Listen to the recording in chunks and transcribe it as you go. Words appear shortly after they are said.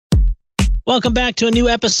Welcome back to a new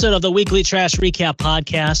episode of the Weekly Trash Recap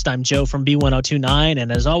Podcast. I'm Joe from B1029,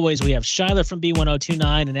 and as always, we have Shyler from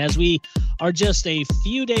B1029. And as we are just a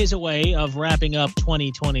few days away of wrapping up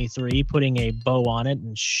 2023, putting a bow on it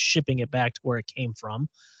and shipping it back to where it came from,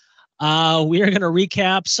 we are going to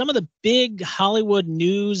recap some of the big Hollywood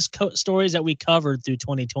news stories that we covered through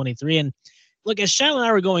 2023. And look, as Shyler and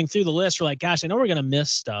I were going through the list, we're like, gosh, I know we're going to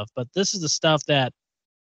miss stuff, but this is the stuff that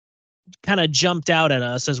kind of jumped out at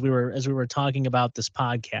us as we were talking about this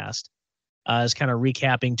podcast, as kind of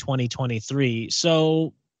recapping 2023.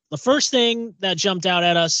 So the first thing that jumped out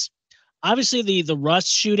at us, obviously the Rust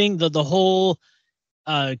shooting, the whole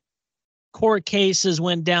court cases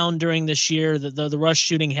went down during this year. The Rust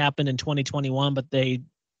shooting happened in 2021, but they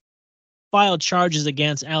filed charges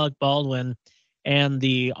against Alec Baldwin and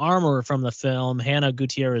the armorer from the film, Hannah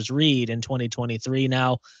Gutierrez Reed, in 2023.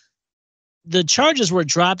 Now, the charges were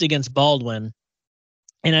dropped against Baldwin,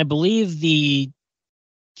 and I believe the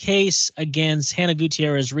case against Hannah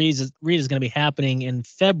Gutierrez Reed is going to be happening in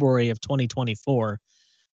February of 2024.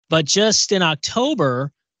 But just in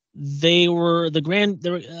October,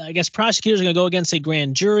 I guess prosecutors are going to go against a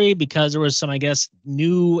grand jury because there was some, I guess,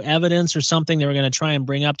 new evidence or something they were going to try and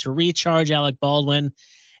bring up to recharge Alec Baldwin.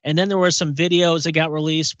 And then there were some videos that got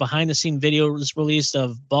released, behind-the-scene videos released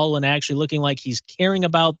of Baldwin actually looking like he's caring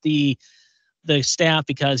about the staff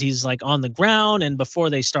because he's like on the ground, and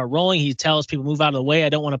before they start rolling, he tells people, move out of the way. I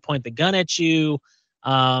don't want to point the gun at you.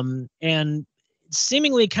 And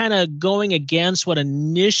seemingly kind of going against what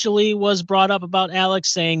initially was brought up about Alex,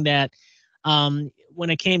 saying that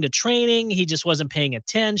when it came to training, he just wasn't paying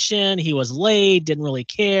attention. He was late, didn't really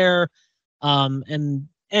care. And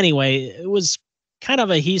anyway, it was kind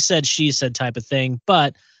of a he said, she said type of thing.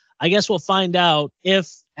 But I guess we'll find out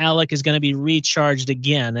if Alec is going to be recharged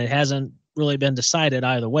again. It hasn't really been decided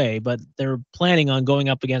either way, but they're planning on going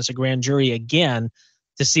up against a grand jury again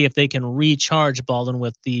to see if they can recharge Baldwin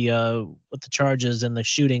with the charges in the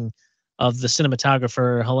shooting of the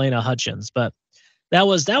cinematographer Helena Hutchins. But that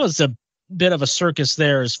was a bit of a circus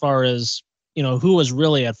there as far as, you know, who was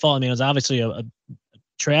really at fault. I mean, it was obviously a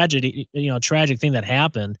tragedy, tragic thing that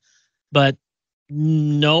happened, but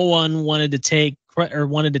no one wanted to take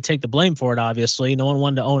the blame for it. Obviously, no one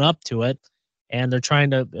wanted to own up to it, and they're trying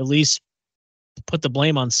to at least put the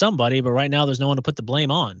blame on somebody, but right now there's no one to put the blame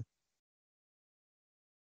on.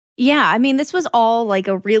 Yeah, I mean, this was all like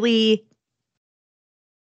a really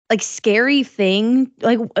like scary thing,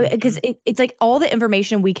 like because it's like all the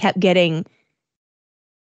information we kept getting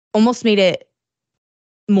almost made it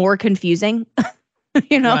more confusing.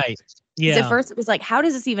 Right? Yeah. At first it was like, how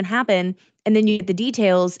does this even happen? And then you get the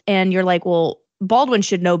details, and you're like, well, Baldwin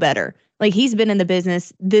should know better. Like, he's been in the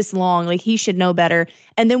business this long. Like, he should know better.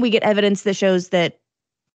 And then we get evidence that shows that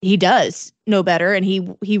he does know better, and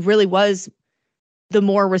he really was the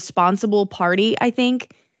more responsible party, I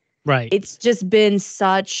think. Right. It's just been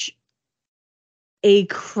such a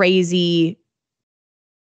crazy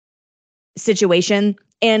situation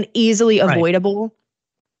and easily avoidable.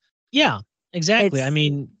 Yeah, exactly. I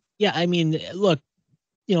mean, look,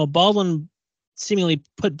 Baldwin seemingly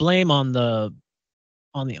put blame on the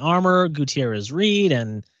armor, Gutierrez Reed,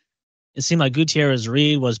 and it seemed like Gutierrez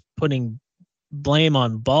Reed was putting blame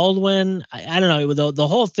on Baldwin. I don't know. The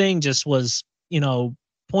whole thing just was,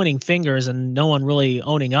 pointing fingers and no one really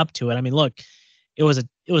owning up to it. I mean, look, it was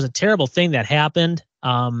a terrible thing that happened.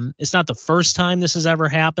 It's not the first time this has ever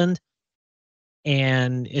happened.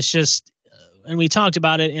 And it's just, and we talked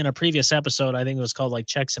about it in a previous episode. I think it was called like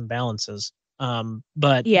Checks and Balances.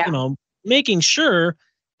 But yeah, making sure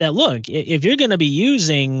that, look, if you're going to be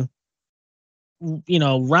using,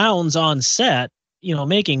 rounds on set,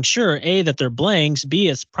 making sure A, that they're blanks, B,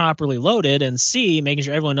 it's properly loaded, and C, making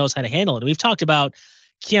sure everyone knows how to handle it. We've talked about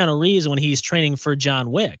Keanu Reeves when he's training for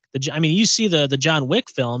John Wick. You see the John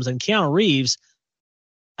Wick films, and Keanu Reeves,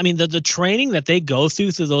 I mean, the training that they go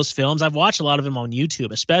through those films, I've watched a lot of them on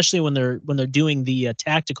YouTube, especially when they're doing the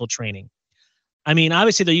tactical training. I mean,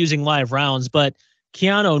 obviously they're using live rounds, but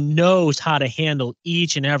Keanu knows how to handle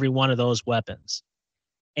each and every one of those weapons.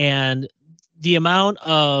 And the amount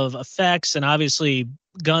of effects and obviously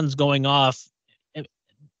guns going off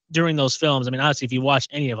during those films, I mean, honestly, if you watch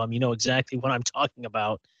any of them, you know exactly what I'm talking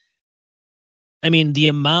about. I mean, the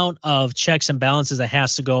amount of checks and balances that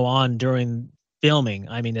has to go on during filming,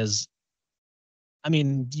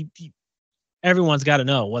 everyone's got to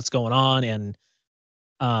know what's going on. And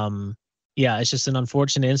it's just an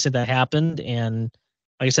unfortunate incident that happened. And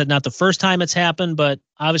like I said, not the first time it's happened, but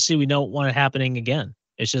obviously we don't want it happening again.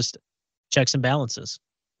 It's just checks and balances.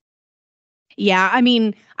 Yeah, I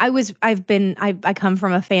mean, I come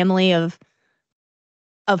from a family of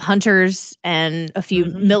hunters and a few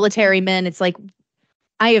military men. It's like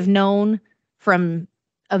I have known from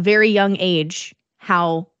a very young age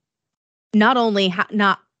how not only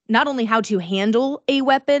how to handle a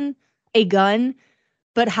weapon, a gun,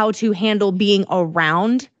 but how to handle being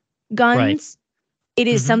around guns. Right. It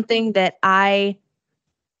is something that I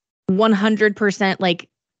 100% like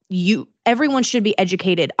everyone should be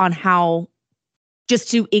educated on how just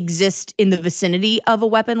to exist in the vicinity of a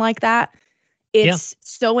weapon like that. It's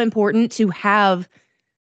so important to have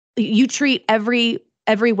you treat every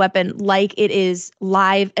weapon like it is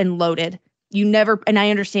live and loaded. You never, and I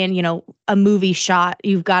understand, a movie shot,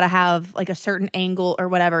 you've got to have like a certain angle or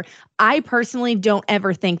whatever. I personally don't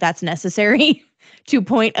ever think that's necessary to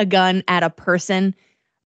point a gun at a person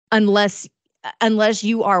unless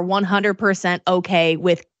you are 100% okay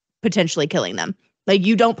with potentially killing them. Like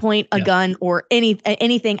you don't point a gun or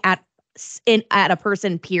anything at a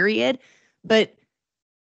person, period. But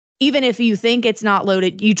even if you think it's not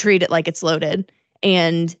loaded, you treat it like it's loaded.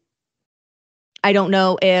 And I don't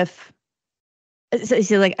know if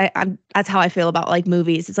so like I'm that's how I feel about like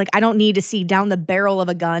movies. It's like I don't need to see down the barrel of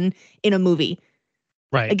a gun in a movie.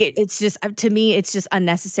 Right. Like it's just, to me, it's just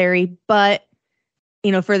unnecessary. But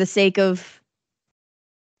for the sake of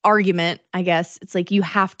argument, I guess it's like you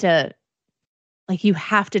have to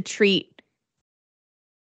treat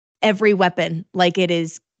every weapon like it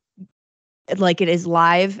is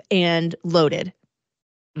live and loaded.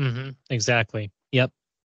 Exactly. Yep.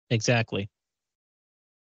 Exactly.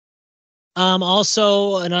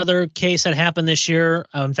 Also another case that happened this year.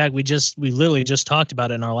 In fact, we literally just talked about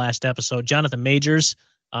it in our last episode. Jonathan Majors.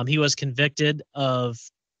 He was convicted of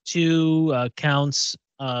 2 counts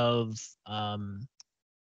of, one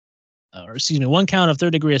count of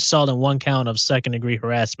third-degree assault and 1 count of second-degree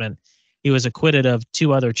harassment. He was acquitted of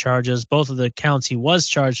 2 other charges. Both of the counts he was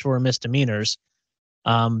charged for were misdemeanors.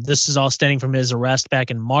 This is all stemming from his arrest back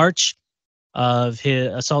in March of his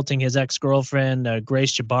assaulting his ex-girlfriend,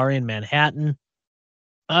 Grace Jabari, in Manhattan.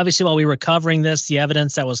 Obviously, while we were covering this, the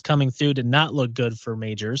evidence that was coming through did not look good for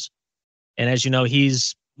Majors. And as you know,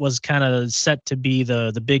 was kind of set to be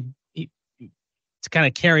the big, to kind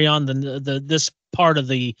of carry on this part of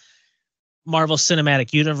the Marvel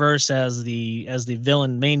Cinematic Universe as the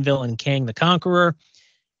main villain, Kang the Conqueror.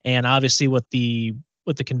 And obviously with the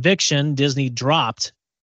conviction, Disney dropped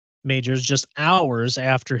Majors just hours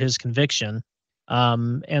after his conviction.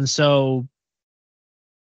 And so,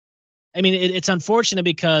 I mean, it's unfortunate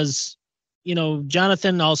because,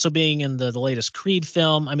 Jonathan also being in the latest Creed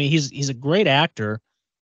film, I mean, he's a great actor,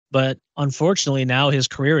 but unfortunately now his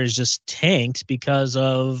career is just tanked because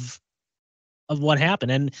of what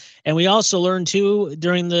happened. And we also learned too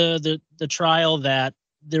during the trial that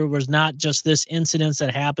there was not just this incident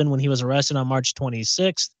that happened when he was arrested on March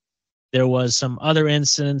 26th. There was some other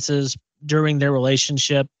incidences during their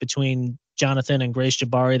relationship between Jonathan and Grace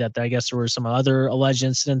Jabari that I guess there were some other alleged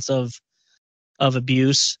incidents of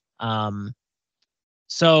abuse.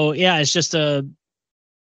 So yeah, it's just a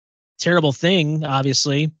terrible thing,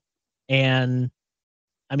 obviously. And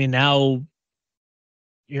I mean, now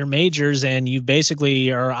you're Majors and you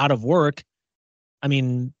basically are out of work. I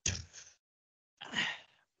mean,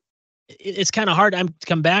 it's kind of hard to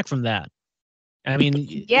come back from that. I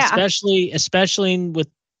mean, especially with,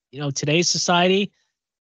 today's society.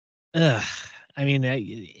 I mean,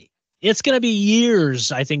 it's going to be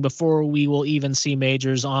years, I think, before we will even see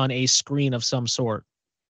Majors on a screen of some sort,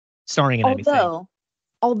 starring in anything.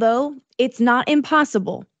 Although it's not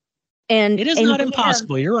impossible. And it is not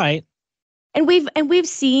impossible. You're right. And we've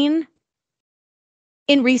seen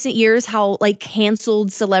in recent years how like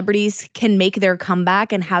canceled celebrities can make their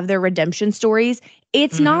comeback and have their redemption stories.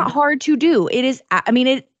 It's not hard to do. It is,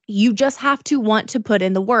 you just have to want to put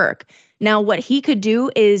in the work. Now, what he could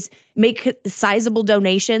do is make sizable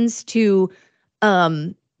donations to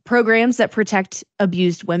programs that protect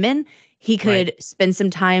abused women. He could spend some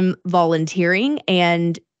time volunteering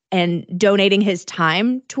and donating his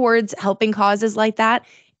time towards helping causes like that.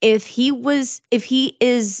 If he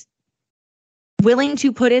is willing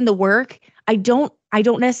to put in the work, I don't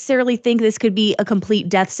necessarily think this could be a complete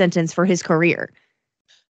death sentence for his career.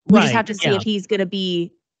 We just have to see if he's going to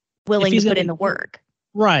be willing to put in the work.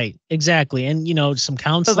 Right, exactly. And, some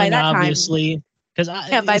counseling, obviously. Because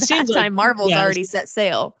by that time, Marvel's already set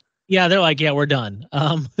sail. Yeah, they're like, yeah, we're done.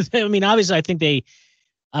 I mean, obviously, I think they,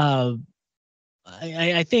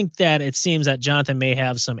 I think that it seems that Jonathan may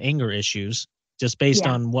have some anger issues just based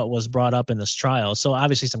on what was brought up in this trial. So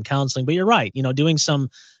obviously some counseling, but you're right. Doing some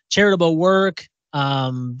charitable work,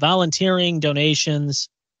 volunteering, donations,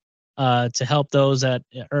 to help those that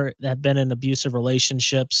have been in abusive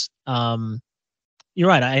relationships. you're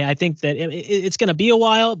right. I think that it's going to be a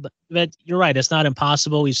while, but you're right. It's not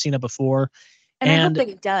impossible. We've seen it before. And I hope that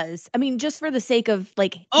it does. I mean, just for the sake of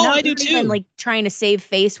like, I do even too. like trying to save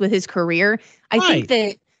face with his career. I think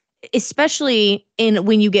that especially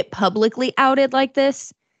when you get publicly outed like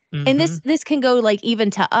this, and this can go like even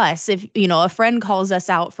to us. If, you know, a friend calls us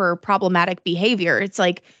out for problematic behavior, it's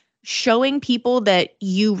like showing people that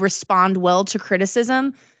you respond well to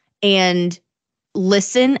criticism and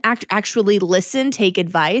actually listen, take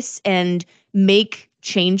advice, and make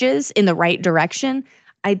changes in the right direction.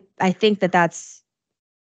 I think that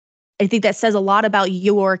says a lot about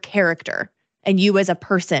your character and you as a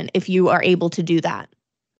person if you are able to do that.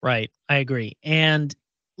 Right. I agree. And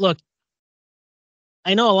look,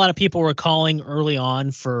 I know a lot of people were calling early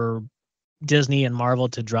on for Disney and Marvel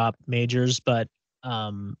to drop majors, but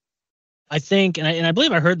I think, and I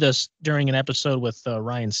believe I heard this during an episode with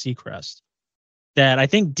Ryan Seacrest, that I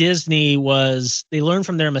think Disney they learned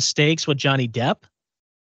from their mistakes with Johnny Depp.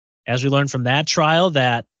 As we learned from that trial,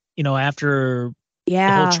 that, you know, after the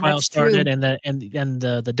whole trial started and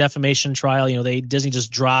the defamation trial, you know, Disney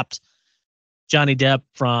just dropped Johnny Depp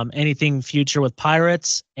from anything future with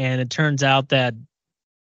pirates. And it turns out that,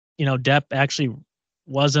 you know, Depp actually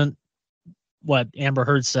wasn't what Amber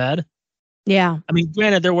Heard said. Yeah. I mean,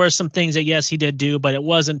 granted, there were some things that, yes, he did do, but it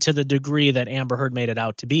wasn't to the degree that Amber Heard made it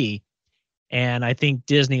out to be. And I think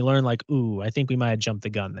Disney learned like, I think we might have jumped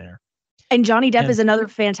the gun there. And Johnny Depp is another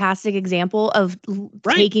fantastic example of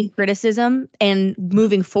taking criticism and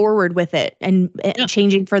moving forward with it and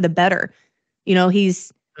changing for the better. You know,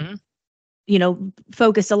 he's, you know,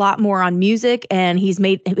 focused a lot more on music, and he's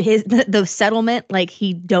made the settlement, like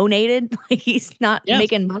he donated, like he's not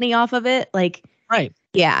making money off of it. Like,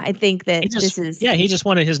 yeah, I think that he just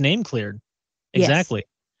wanted his name cleared. Exactly.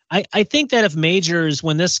 Yes. I think that if Majors,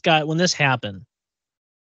 when this happened,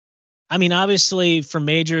 I mean, obviously for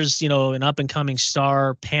Majors, you know, an up and coming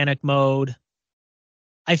star, panic mode.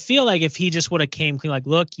 I feel like if he just would have came clean, like,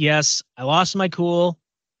 look, yes, I lost my cool.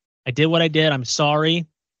 I did what I did. I'm sorry.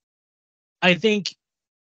 I think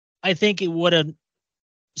it would have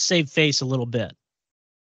saved face a little bit.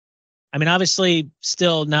 I mean, obviously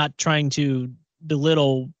still not trying to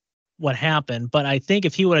belittle what happened, but I think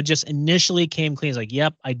if he would have just initially came clean, he's like,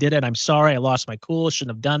 yep, I did it. I'm sorry. I lost my cool.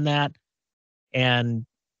 Shouldn't have done that. And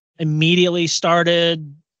immediately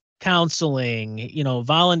started counseling, you know,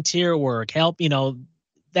 volunteer work, help, you know,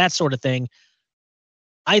 that sort of thing.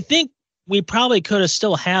 I think we probably could have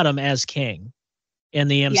still had him as King in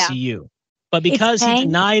the MCU, but because he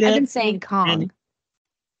denied it, I've been saying Kong.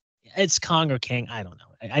 It's Kong or King. I don't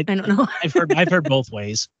know. I don't know. I've heard both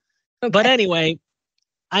ways, but anyway,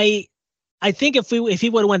 I think if he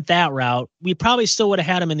would have went that route, we probably still would have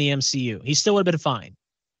had him in the MCU. He still would have been fine.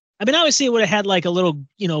 I mean, obviously, it would have had like a little,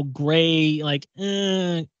 you know, gray, like,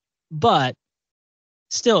 but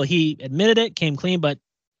still, he admitted it, came clean, but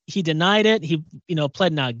he denied it. He, you know,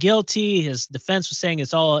 pled not guilty. His defense was saying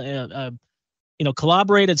it's all, you know,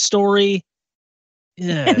 collaborated story.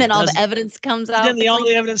 Yeah, and then all the evidence comes out. Then all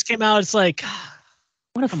the evidence came out. It's like,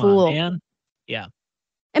 what a fool, man. Yeah.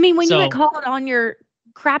 I mean, when you get called on your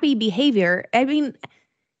crappy behavior, I mean,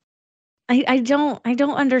 I don't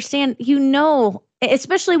understand. You know,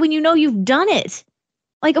 especially when you know you've done it.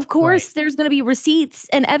 Like, of course, there's going to be receipts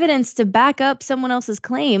and evidence to back up someone else's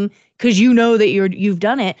claim because you know that you've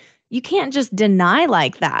done it. You can't just deny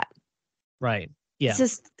like that. Right. Yeah. It's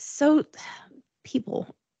just so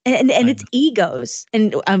people and it's egos.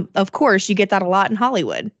 And of course, you get that a lot in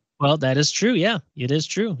Hollywood. Well, that is true. Yeah, it is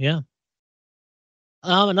true. Yeah.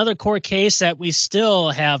 Another court case that we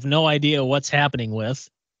still have no idea what's happening with.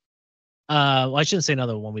 Well, I shouldn't say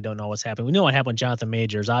another one we don't know what's happening. We know what happened with Jonathan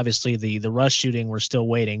Majors. Obviously, the Rush shooting, we're still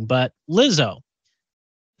waiting. But Lizzo,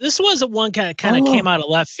 this was one kind of came out of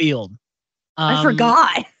left field. I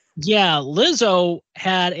forgot. Yeah, Lizzo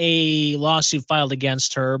had a lawsuit filed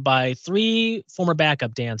against her by 3 former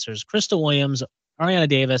backup dancers, Crystal Williams, Ariana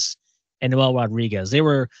Davis, and Noel Rodriguez. They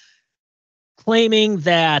were claiming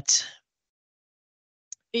that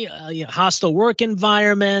hostile work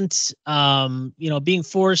environment, being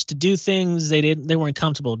forced to do things they weren't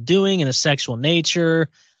comfortable doing in a sexual nature,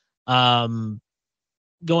 going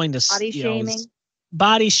to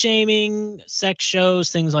body shaming, sex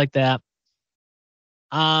shows, things like that.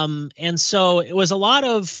 And so it was a lot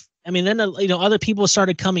of, then other people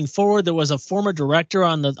started coming forward. There was a former director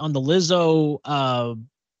on the Lizzo,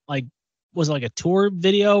 was it like a tour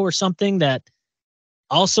video or something that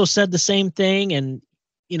also said the same thing. And,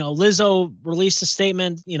 Lizzo released a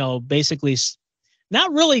statement, basically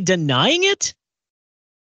not really denying it.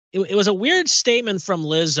 It was a weird statement from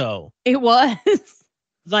Lizzo. It was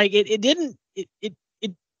like, it didn't it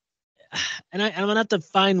and I'm gonna have to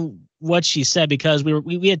find what she said because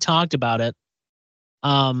we had talked about it.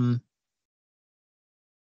 And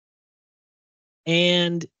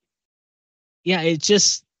yeah, it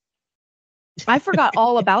just I forgot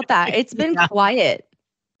all about that. It's been quiet.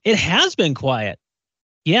 It has been quiet.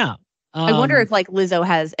 Yeah. I wonder if like Lizzo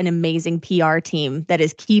has an amazing PR team that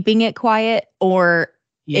is keeping it quiet, or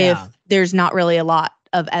if there's not really a lot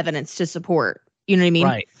of evidence to support. You know what I mean?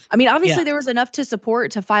 Right. I mean, obviously there was enough to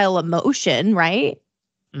support to file a motion, right?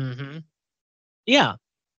 Mm-hmm. Yeah.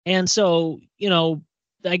 And so,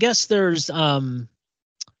 I guess there's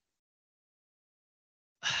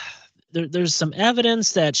there's some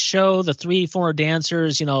evidence that show the 3 former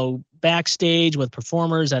dancers, backstage with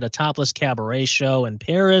performers at a topless cabaret show in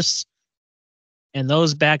Paris. And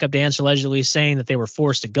those backup dancers allegedly saying that they were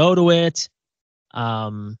forced to go to it.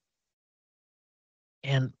 And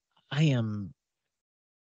I am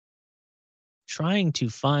trying to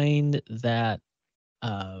find that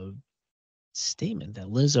statement that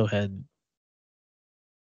Lizzo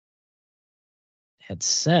had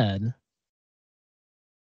said.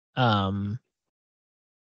 Yeah,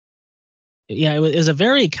 it was a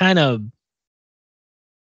very kind of.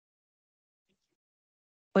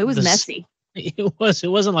 Well, it was messy. It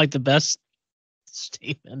wasn't like the best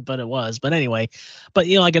statement, but it was. But anyway,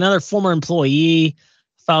 like another former employee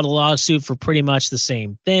filed a lawsuit for pretty much the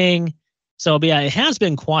same thing. So yeah, it has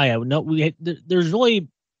been quiet. No, there's really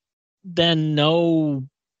been no.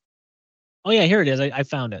 Oh yeah, here it is. I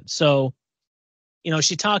found it. So,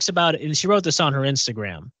 she talks about it, and she wrote this on her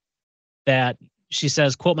Instagram, that she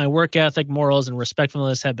says, quote, "My work ethic, morals, and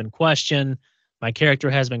respectfulness have been questioned. My character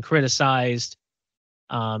has been criticized.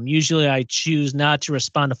 Usually I choose not to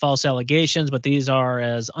respond to false allegations, but these are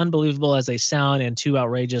as unbelievable as they sound and too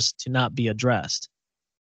outrageous to not be addressed."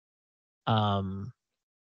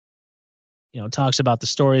 Talks about the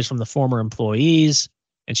stories from the former employees.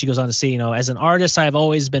 And she goes on to say, "As an artist, I've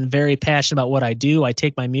always been very passionate about what I do. I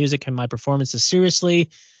take my music and my performances seriously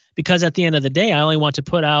because at the end of the day, I only want to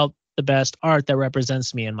put out the best art that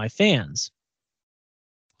represents me and my fans."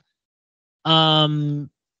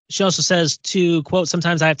 She also says to quote,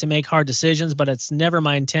 "Sometimes I have to make hard decisions, but it's never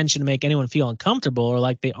my intention to make anyone feel uncomfortable or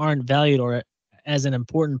like they aren't valued or as an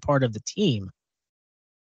important part of the team.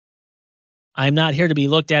 I'm not here to be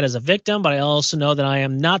looked at as a victim, but I also know that I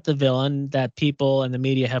am not the villain that people and the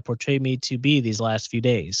media have portrayed me to be these last few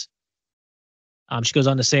days." She goes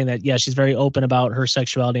on to saying that, she's very open about her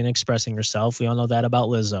sexuality and expressing herself. We all know that about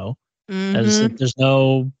Lizzo.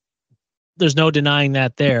 Mm-hmm. There's no denying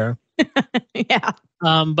that there. Yeah.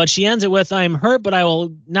 But she ends it with, "I'm hurt, but I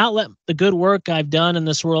will not let the good work I've done in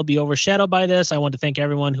this world be overshadowed by this. I want to thank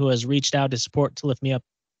everyone who has reached out to lift me up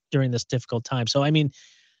during this difficult time." So, I mean,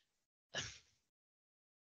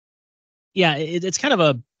 yeah, it's kind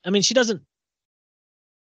of she doesn't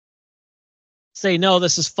say, "No,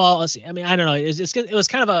 this is false." I mean, I don't know. It was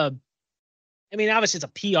kind of obviously it's a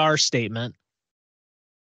PR statement,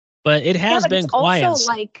 but it has been quiet. Also,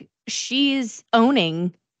 like, she's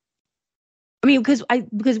owning. I mean, because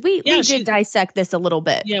we did dissect this a little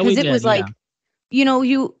bit. Yeah, because it was like,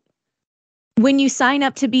 when you sign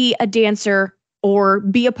up to be a dancer or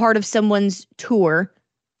be a part of someone's tour,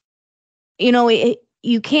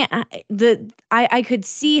 you can't. I could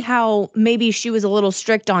see how maybe she was a little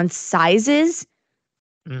strict on sizes,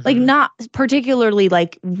 like not particularly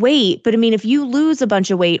like weight, but I mean, if you lose a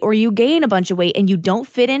bunch of weight or you gain a bunch of weight and you don't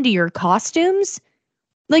fit into your costumes,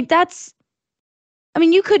 like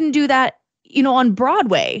you couldn't do that, on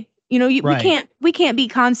Broadway. We can't be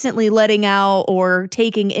constantly letting out or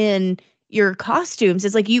taking in your costumes.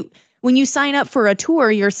 It's like when you sign up for a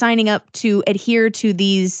tour, you're signing up to adhere to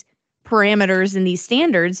these parameters and these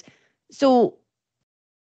standards. So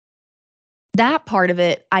that part of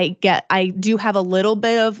it, I do have a little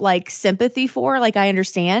bit of like sympathy for, like, I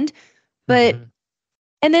understand, but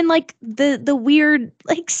and then like the weird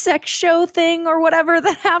like sex show thing or whatever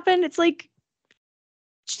that happened. It's like,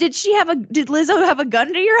 did Lizzo have a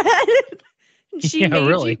gun to your head? She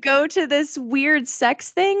made you go to this weird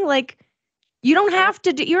sex thing? Like, you don't have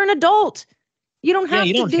to you're an adult. You don't have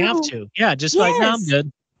to. Yeah, just like, "No, I'm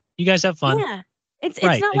good. You guys have fun." Yeah. It's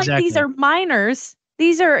not like these are minors.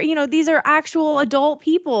 These are actual adult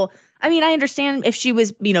people. I mean, I understand if she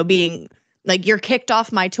was, being like, "You're kicked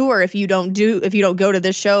off my tour if you don't go to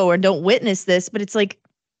this show or don't witness this," but it's like,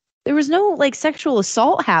 there was no like sexual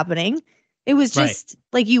assault happening. It was just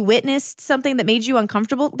like, you witnessed something that made you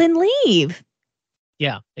uncomfortable, then leave.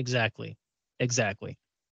 Yeah, exactly.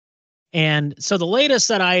 And so the latest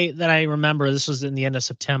that I remember, this was in the end of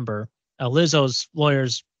September, Lizzo's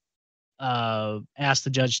lawyers asked the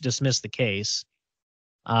judge to dismiss the case.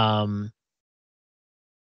 However,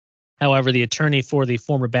 the attorney for the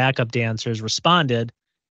former backup dancers responded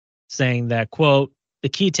saying that, quote, the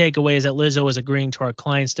key takeaway is that Lizzo is agreeing to our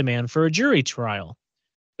client's demand for a jury trial.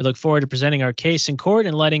 We look forward to presenting our case in court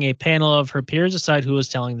and letting a panel of her peers decide who is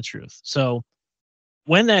telling the truth. So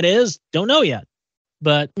when that is, don't know yet,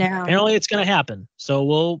 but apparently it's going to happen.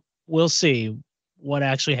 So we'll see what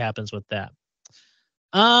actually happens with that.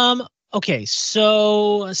 Okay,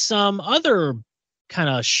 so some other kind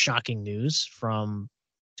of shocking news from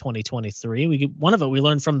 2023. One of it we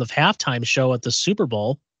learned from the halftime show at the Super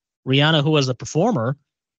Bowl. Rihanna, who was the performer,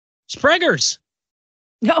 is preggers.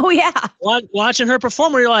 Oh yeah. Watching her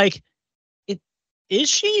perform, you're like, is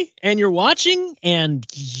she? And you're watching, and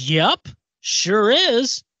yep, sure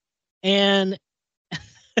is. And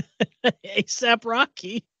A$AP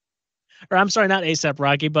Rocky, or I'm sorry, not A$AP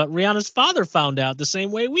Rocky, but Rihanna's father found out the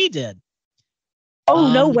same way we did.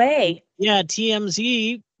 Oh, no way. Yeah,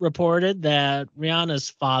 TMZ reported that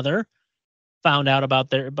Rihanna's father found out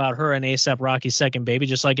about her and A$AP Rocky's second baby,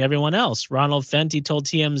 just like everyone else. Ronald Fenty told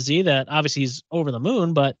TMZ that obviously he's over the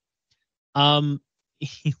moon, but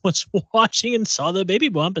he was watching and saw the baby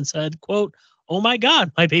bump and said, quote, "Oh my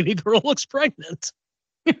God, my baby girl looks pregnant."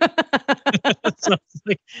 So it's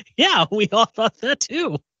like, yeah, we all thought that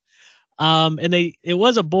too. And it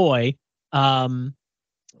was a boy. And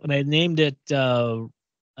I named it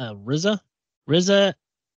Riza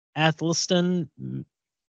Athelston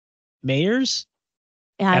Mayers.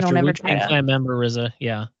 Yeah, I don't ever try to. I remember Riza.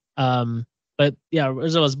 Yeah. But yeah,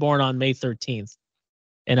 Riza was born on May 13th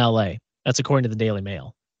in LA. That's according to the Daily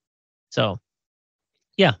Mail. So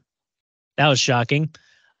yeah, that was shocking.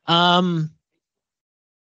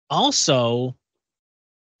 Also,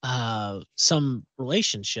 some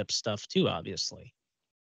relationship stuff too, obviously.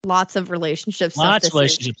 Lots of relationship stuff. Lots of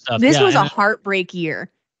relationship stuff. This was a heartbreak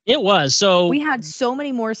year. It was. So we had so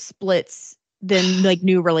many more splits than like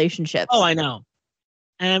new relationships. Oh, I know.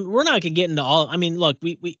 And we're not gonna get into all. I mean, look,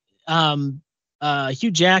 we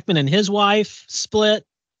Hugh Jackman and his wife split.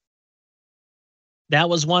 That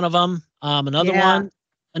was one of them. Another one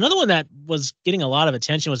that was getting a lot of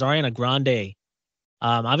attention was Ariana Grande.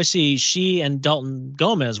 Obviously, she and Dalton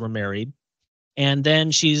Gomez were married, and then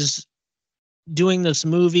she's doing this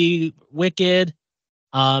movie Wicked,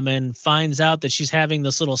 and finds out that she's having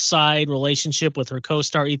this little side relationship with her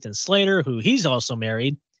co-star Ethan Slater, who he's also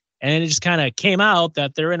married. And it just kind of came out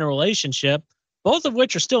that they're in a relationship, both of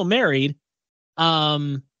which are still married.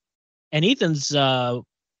 And Ethan's now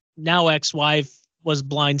ex-wife was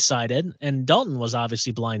blindsided, and Dalton was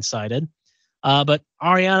obviously blindsided. But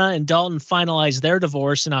Ariana and Dalton finalized their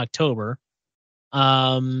divorce in October.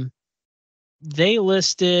 They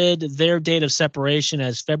listed their date of separation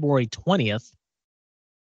as February 20th.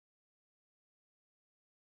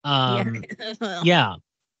 Yeah.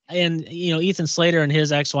 And Ethan Slater and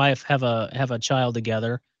his ex-wife have a child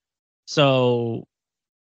together. So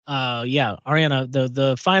Ariana,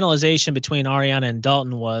 the finalization between Ariana and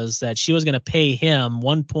Dalton was that she was going to pay him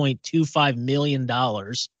 $1.25 million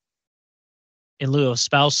in lieu of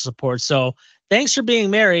spousal support. So thanks for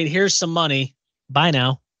being married. Here's some money. Bye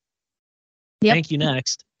now. Yep. Thank you.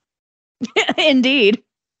 Next. Indeed.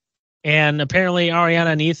 And apparently Ariana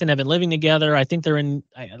and Ethan have been living together. I think they're in,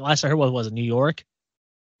 last I heard, was it New York?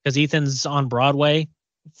 Because Ethan's on Broadway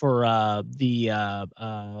for the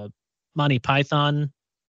Monty Python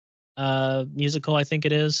musical, I think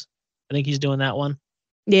it is. I think he's doing that one.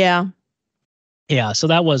 Yeah. Yeah, so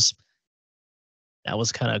that was a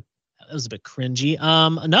bit cringy.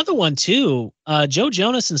 Another one too, Joe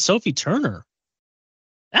Jonas and Sophie Turner.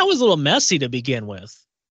 That was a little messy to begin with.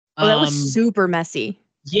 Oh, that was super messy.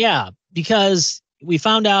 Yeah, because we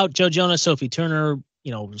found out Joe Jonas, Sophie Turner,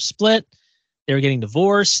 split. They were getting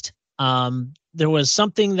divorced. There was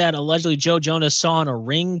something that allegedly Joe Jonas saw on a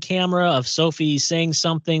Ring camera of Sophie saying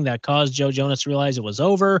something that caused Joe Jonas to realize it was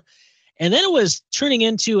over. And then it was turning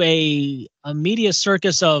into a media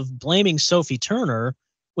circus of blaming Sophie Turner,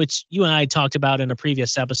 which you and I talked about in a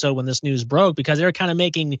previous episode when this news broke, because they were kind of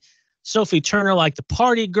making Sophie Turner like the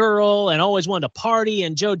party girl and always wanted to party,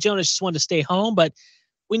 and Joe Jonas just wanted to stay home. But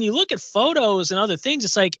when you look at photos and other things,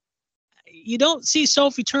 it's like you don't see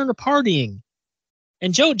Sophie Turner partying.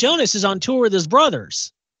 And Joe Jonas is on tour with his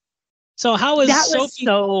brothers. So how is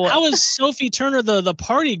Sophie Turner the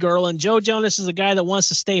party girl and Joe Jonas is the guy that wants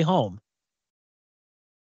to stay home?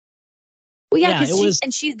 Well, yeah, because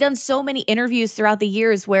she's done so many interviews throughout the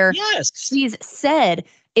years where she's said,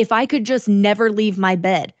 if I could just never leave my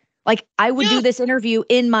bed, Like, I would do this interview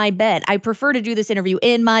in my bed. I prefer to do this interview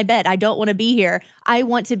in my bed. I don't want to be here. I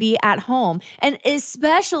want to be at home. And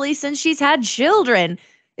especially since she's had children.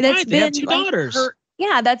 That's Right, they have been two like daughters.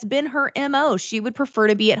 that's been her MO. She would prefer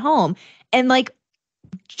to be at home. And like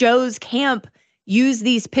Joe's camp used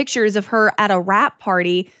these pictures of her at a rap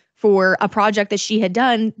party for a project that she had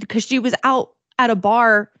done because she was out at a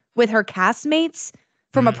bar with her castmates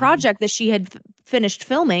from a project that she had finished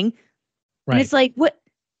filming. Right. And it's like, what?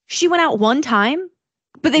 She went out one time,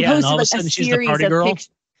 but they posted like a series of pictures.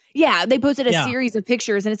 Yeah, they posted a series of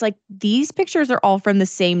pictures, and it's like, these pictures are all from the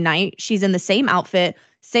same night. She's in the same outfit,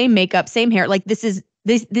 same makeup, same hair. Like,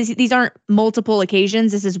 these aren't multiple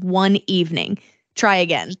occasions. This is one evening. Try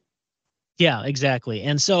again. Yeah, exactly.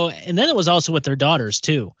 And then it was also with their daughters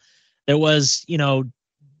too. There was,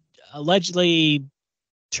 allegedly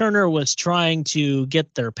Turner was trying to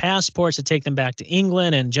get their passports to take them back to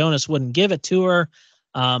England, and Jonas wouldn't give it to her.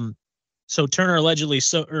 So Turner allegedly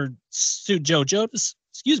sued Joe Jonas,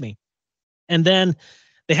 and then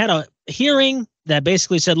they had a hearing that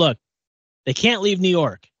basically said, look, they can't leave New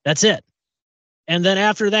York. That's it. And then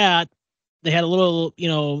after that, they had a little,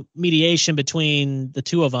 mediation between the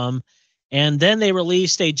two of them. And then they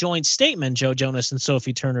released a joint statement, Joe Jonas and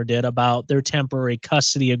Sophie Turner did, about their temporary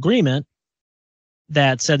custody agreement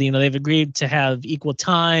that said, they've agreed to have equal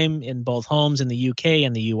time in both homes in the UK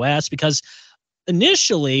and the US, because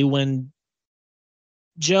initially when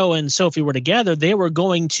Joe and Sophie were together, they were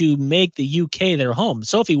going to make the UK their home.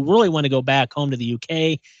 Sophie really wanted to go back home to the UK,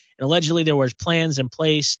 and allegedly there was plans in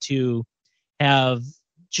place to have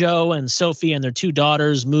Joe and Sophie and their two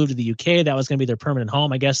daughters move to the UK. That was going to be their permanent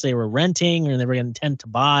home. I guess they were renting, or they were going to intend to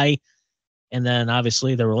buy. And then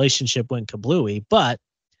obviously the relationship went kablooey. But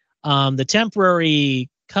the temporary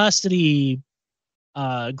custody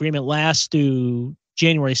agreement lasts through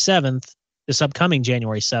January 7th, this upcoming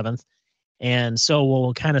January 7th. And so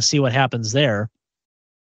we'll kind of see what happens there.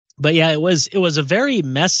 But yeah, it was a very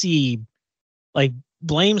messy, like,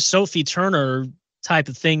 blame Sophie Turner type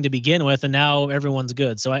of thing to begin with, and now everyone's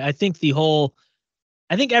good. So I think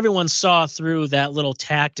everyone saw through that little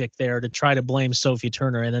tactic there to try to blame Sophie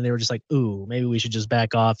Turner, and then they were just like, ooh, maybe we should just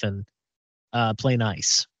back off and play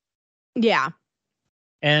nice. Yeah.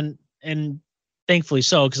 And thankfully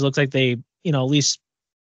so, because it looks like they, at least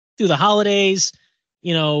through the holidays,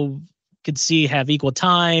 could have equal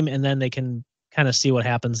time, and then they can kind of see what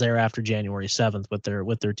happens there after January 7th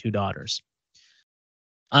with their two daughters.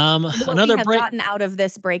 What we have gotten out of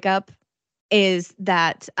this breakup is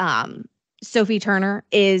that Sophie Turner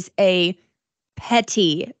is a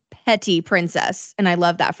petty princess, and I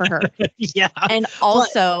love that for her. Yeah. And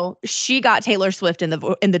also, she got Taylor Swift in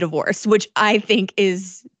the divorce, which I think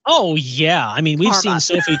is oh yeah. I mean, we've seen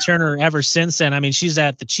Sophie Turner ever since then. I mean, she's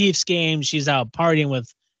at the Chiefs game, she's out partying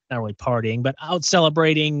with, not really partying, but out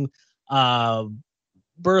celebrating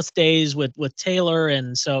birthdays with Taylor.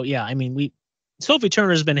 And so yeah, I mean, Sophie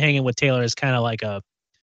Turner's been hanging with Taylor as kind of like a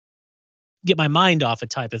get my mind off it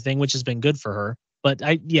type of thing, which has been good for her. But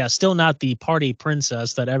still not the party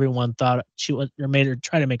princess that everyone thought she was, or made her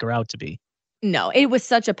try to make her out to be. No, it was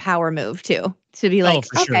such a power move too, to be like,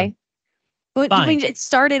 okay. Sure. But it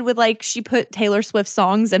started with, like, she put Taylor Swift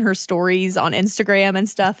songs in her stories on Instagram and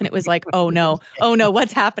stuff, and it was like, oh no,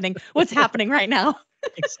 what's happening? What's happening right now?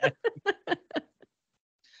 Exactly.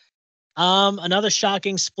 Another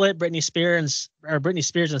shocking split, Britney Spears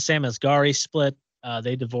and Sam Asghari split.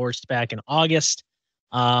 They divorced back in August.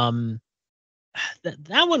 That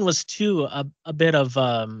one was too a bit of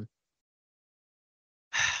a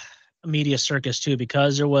media circus too,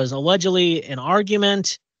 because there was allegedly an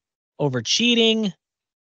argument over cheating,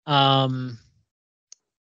 and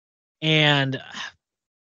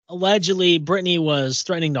allegedly Britney was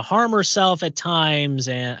threatening to harm herself at times,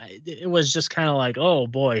 and it was just kind of like, oh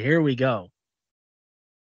boy, here we go.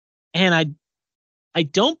 And I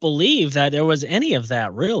don't believe that there was any of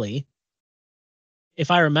that, really. If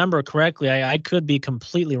I remember correctly, I could be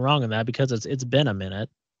completely wrong on that, because it's been a minute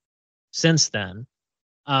since then.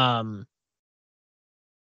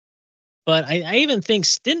 But I even think,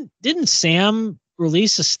 didn't Sam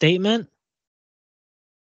release a statement?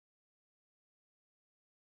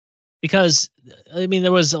 Because, I mean,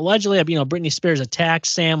 there was allegedly, Britney Spears attacked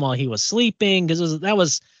Sam while he was sleeping, because that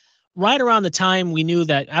was right around the time we knew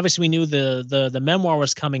that, obviously we knew the memoir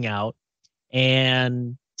was coming out,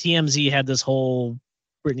 and TMZ had this whole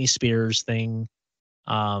Britney Spears thing.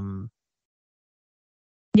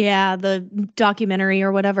 Yeah, the documentary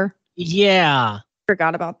or whatever. Yeah.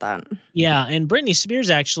 Forgot about that. Yeah, and Britney Spears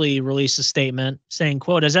actually released a statement saying,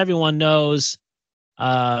 quote, "As everyone knows,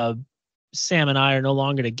 Sam and I are no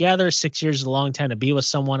longer together. 6 years is a long time to be with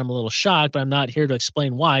someone. I'm a little shocked, but I'm not here to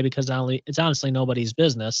explain why because it's honestly nobody's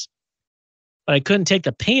business. But I couldn't take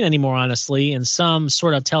the pain anymore, honestly. In some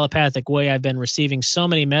sort of telepathic way, I've been receiving so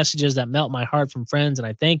many messages that melt my heart from friends, and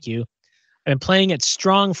I thank you. I've been playing it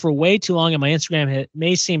strong for way too long, and my Instagram hit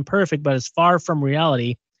may seem perfect, but it's far from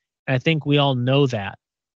reality. And I think we all know that.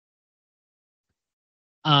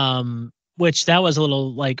 Which that was a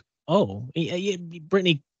little like, oh,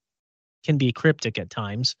 Brittany can be cryptic at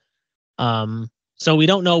times. So we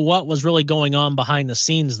don't know what was really going on behind the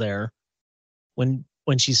scenes there when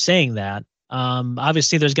she's saying that.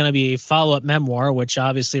 Obviously, there's going to be a follow-up memoir, which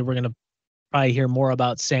obviously we're going to probably hear more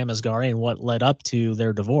about Sam Asghari and what led up to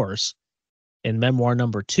their divorce in memoir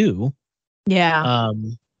number 2. Yeah.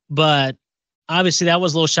 But obviously that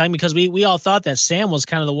was a little shocking because we all thought that Sam was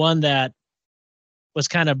kind of the one that was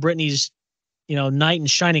kind of Brittany's, knight in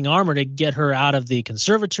shining armor to get her out of the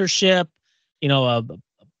conservatorship, a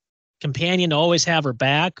companion to always have her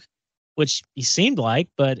back, which he seemed like.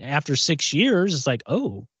 But after 6 years, it's like,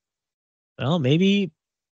 oh, well, maybe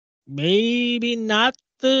not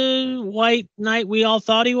the white knight we all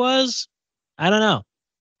thought he was. I don't know.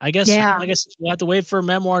 I guess we'll have to wait for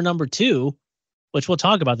memoir number 2, which we'll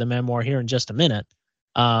talk about the memoir here in just a minute.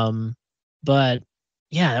 But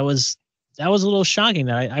yeah, that was a little shocking.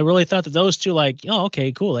 That I really thought that those two, like, oh,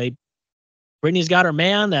 okay, cool. Brittany's got her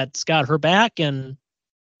man that's got her back, and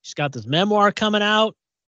she's got this memoir coming out.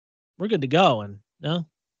 We're good to go. And no,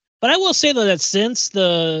 but I will say though that since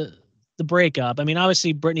the breakup, I mean,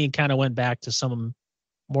 obviously Brittany kind of went back to some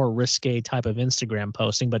more risque type of Instagram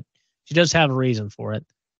posting, but she does have a reason for it.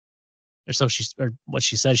 Or what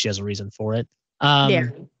she says she has a reason for it.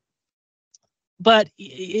 But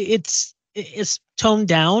it's toned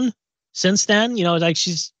down since then, like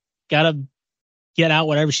she's got to get out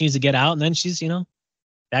whatever she needs to get out. And then she's,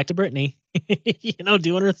 back to Brittany,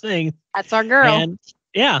 doing her thing. That's our girl. And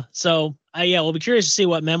yeah. So we'll be curious to see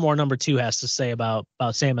what memoir number 2 has to say about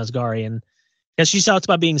Sam Asghari. And because she talks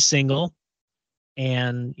about being single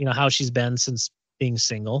and, how she's been since being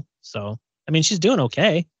single. So, I mean, she's doing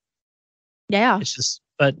okay. Yeah. It's just,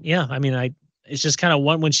 but yeah, I mean, it's just kind of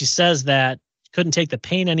when she says that couldn't take the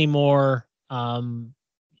pain anymore.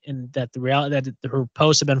 And that the reality that her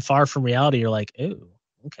posts have been far from reality. You're like, oh,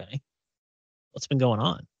 okay. What's been going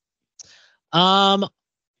on?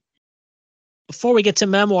 Before we get to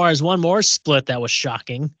memoirs, one more split that was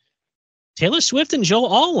shocking. Taylor Swift and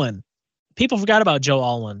Joe Alwyn. People forgot about Joe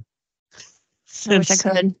Alwyn. I wish I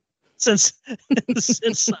could. Since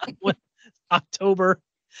October.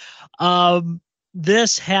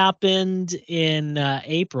 This happened in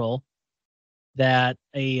April that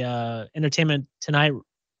Entertainment Tonight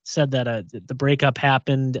said that the breakup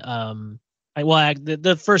happened.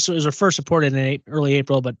 The first it was first reported in early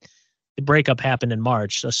April, but the breakup happened in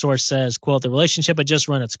March. A source says, "quote The relationship had just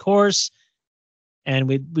run its course, and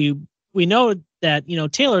we know that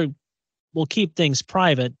Taylor will keep things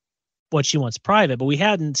private, what she wants private, but we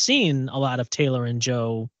hadn't seen a lot of Taylor and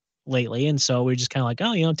Joe lately, and so we're just kind of like,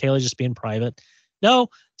 oh, Taylor's just being private. No,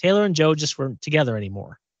 Taylor and Joe just weren't together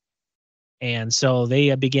anymore." And so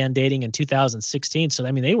they began dating in 2016. So,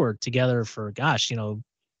 I mean, they were together for, 6-7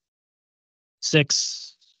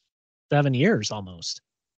 years almost.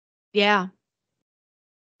 Yeah.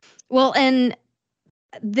 Well, and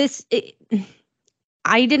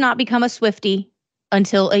I did not become a Swiftie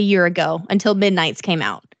until a year ago, until Midnights came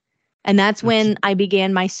out. And that's when I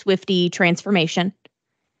began my Swiftie transformation.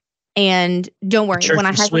 And don't worry, when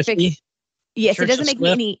I hyperfixate, yes, it doesn't make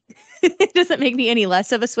me it doesn't make me any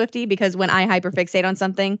less of a Swiftie, because when I hyperfixate on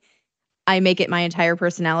something, I make it my entire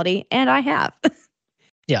personality, and I have.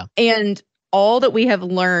 Yeah. And all that we have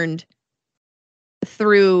learned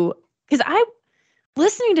through, because I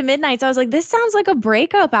listening to Midnights, I was like, this sounds like a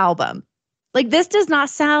breakup album. Like, this does not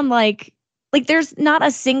sound like there's not a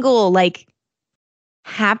single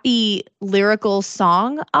happy lyrical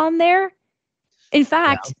song on there. In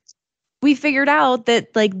fact, we figured out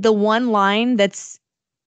that the one line that's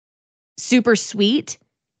super sweet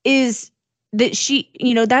is that she,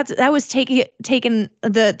 that was taken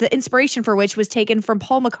the inspiration for which was taken from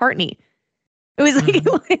Paul McCartney. It was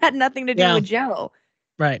it had nothing to do with Joe.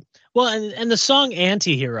 Right. Well, and the song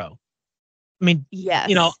Antihero, I mean,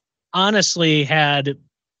 yes, honestly had,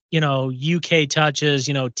 UK touches,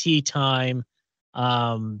 tea time,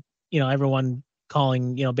 everyone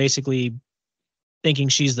calling, basically thinking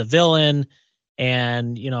she's the villain.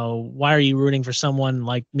 And, why are you rooting for someone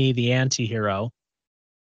like me, the anti-hero?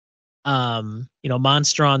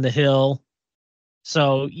 Monster on the Hill.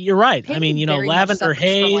 So you're right. I mean, Lavender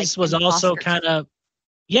Haze was also kind of,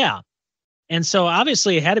 yeah. And so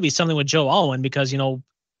obviously it had to be something with Joe Alwyn because,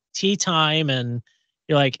 tea time, and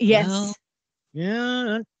you're like, Yes. well,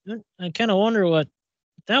 yeah, I kind of wonder what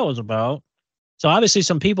that was about. So obviously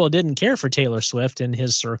some people didn't care for Taylor Swift in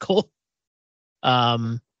his circle.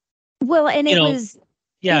 Well, and it was,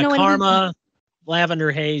 yeah, and Karma,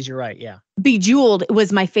 Lavender Haze. You're right. Yeah. Bejeweled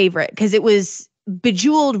was my favorite because it was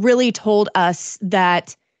Bejeweled really told us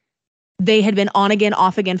that they had been on again,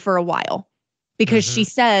 off again for a while, because she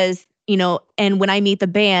says, and when I meet the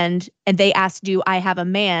band and they ask, do I have a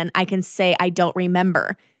man? I can say, I don't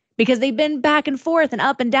remember, because they've been back and forth and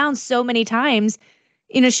up and down so many times.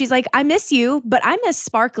 She's like, I miss you, but I miss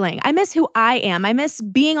sparkling. I miss who I am. I miss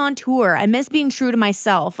being on tour. I miss being true to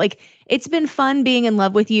myself. Like, it's been fun being in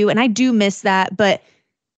love with you. And I do miss that, but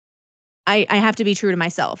I have to be true to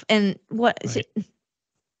myself. And what right.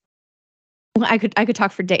 Well, I could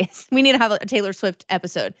talk for days. We need to have a Taylor Swift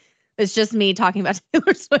episode. It's just me talking about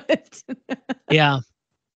Taylor Swift. Yeah.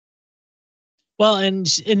 Well,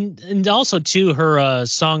 and also too, her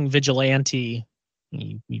song Vigilante.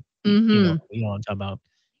 You know what I'm talking about.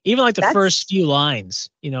 Even like the first few lines,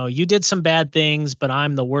 you did some bad things, but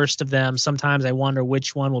I'm the worst of them. Sometimes I wonder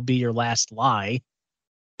which one will be your last lie.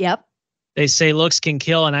 Yep. They say looks can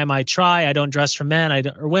kill, and I might try. I don't dress for men.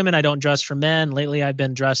 Or women. I don't dress for men. Lately, I've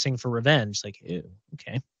been dressing for revenge. Like, ew,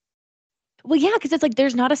 okay. Well, yeah, because it's like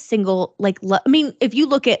there's not a single if you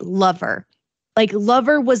look at Lover, like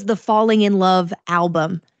Lover was the Falling in Love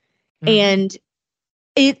album, and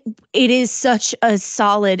it is such a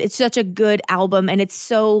solid, it's such a good album, and it's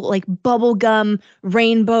so like bubblegum,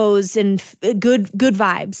 rainbows, and good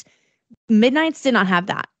vibes. Midnight's did not have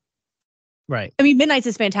that. Right. I mean, Midnight's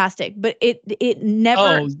is fantastic, but it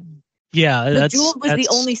never. Oh, yeah. Bejeweled was the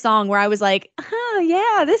only song where I was like, oh,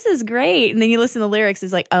 yeah, this is great. And then you listen to the lyrics,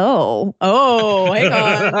 it's like, oh, hang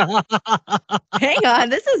on. Hang on.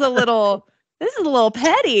 This is a little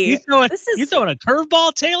petty. You throwing a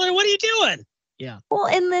curveball, Taylor? What are you doing? Yeah. Well,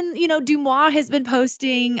 and then, Dumois has been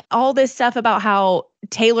posting all this stuff about how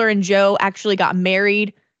Taylor and Joe actually got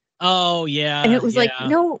married. Oh, yeah. And it was like,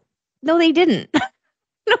 no, they didn't.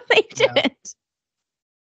 No, they didn't. Yeah.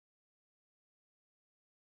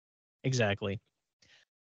 Exactly.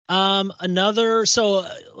 Let's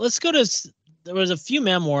go to, there was a few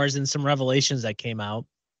memoirs and some revelations that came out.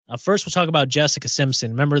 First, we'll talk about Jessica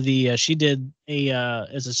Simpson. Remember she did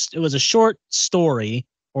it was a short story,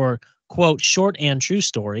 or quote, short and true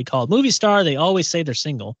story, called Movie Star. They always say they're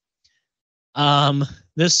single.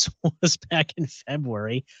 This was back in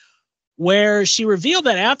February, where she revealed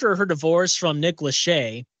that after her divorce from Nick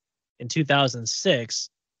Lachey in 2006,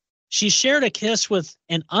 she shared a kiss with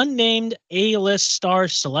an unnamed A-list star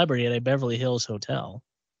celebrity at a Beverly Hills hotel.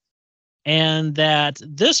 And that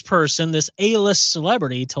this person, this A-list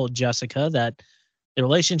celebrity, told Jessica that the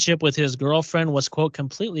relationship with his girlfriend was, quote,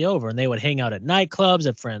 completely over, and they would hang out at nightclubs,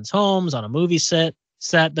 at friends' homes, on a movie set.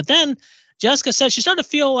 But then Jessica said she started to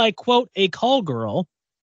feel like, quote, a call girl,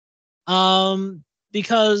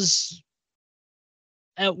 because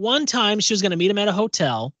at one time she was going to meet him at a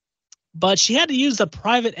hotel, but she had to use the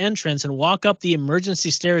private entrance and walk up the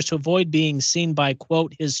emergency stairs to avoid being seen by,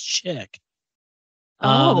 quote, his chick.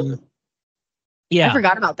 Yeah. I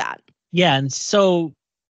forgot about that. Yeah. And so,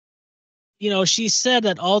 she said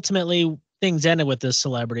that ultimately things ended with this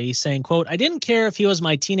celebrity saying, quote, I didn't care if he was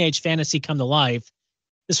my teenage fantasy come to life.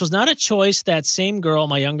 This was not a choice that same girl,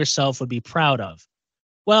 my younger self, would be proud of.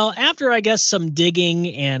 Well, after, I guess, some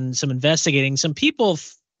digging and some investigating, some people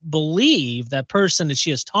believe that person that she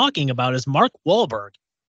is talking about is Mark Wahlberg.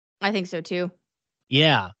 I think so too.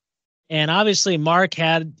 Yeah. And obviously Mark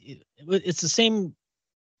it's the same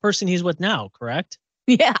person he's with now, correct?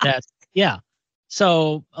 Yeah. Yeah.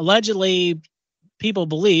 So allegedly people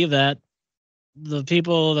believe that the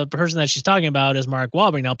person that she's talking about is Mark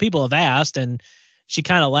Wahlberg. Now people have asked, and she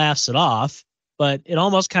kind of laughs it off, but it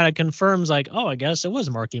almost kind of confirms like, oh, I guess it was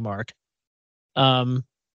Marky Mark.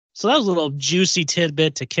 So that was a little juicy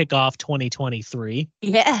tidbit to kick off 2023.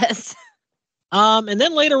 Yes. And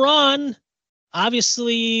then later on,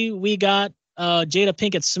 obviously, we got Jada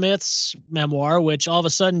Pinkett Smith's memoir, which all of a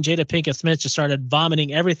sudden Jada Pinkett Smith just started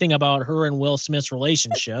vomiting everything about her and Will Smith's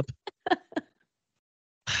relationship.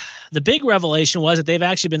 The big revelation was that they've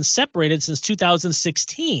actually been separated since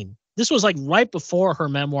 2016. This was like right before her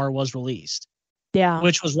memoir was released. Yeah.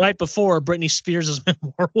 Which was right before Britney Spears'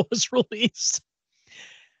 memoir was released.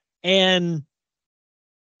 And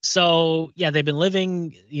so, yeah, they've been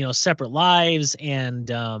living, separate lives, and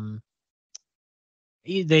when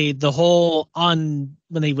they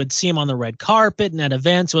would see him on the red carpet and at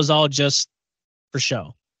events, it was all just for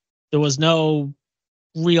show. There was no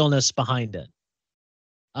realness behind it.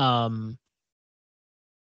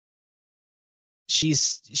 she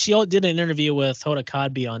did an interview with Hoda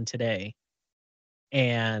Kotb on Today,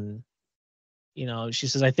 and she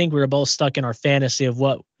says, I think we were both stuck in our fantasy of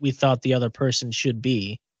what we thought the other person should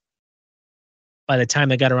be by the time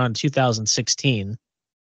they got around 2016.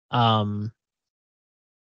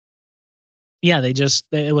 Yeah,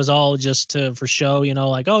 it was all just for show,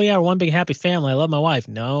 like, oh yeah, we're one big happy family. I love my wife.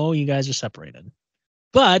 No, you guys are separated.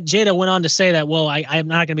 But Jada went on to say that, well, I'm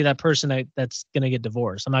not going to be that person that's going to get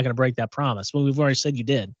divorced. I'm not going to break that promise. Well, we've already said you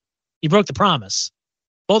did. You broke the promise.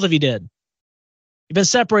 Both of you did. You've been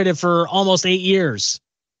separated for almost 8 years.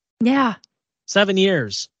 Yeah. 7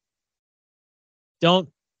 years. Don't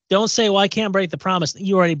say, well, I can't break the promise.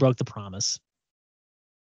 You already broke the promise.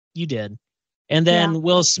 You did. And then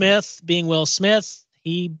Will Smith, being Will Smith,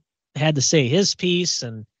 he had to say his piece.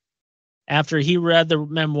 And after he read the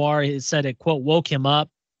memoir, he said it, quote, woke him up.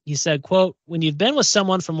 He said, quote, when you've been with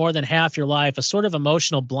someone for more than half your life, a sort of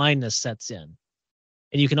emotional blindness sets in.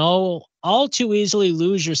 And you can all too easily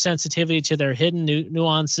lose your sensitivity to their hidden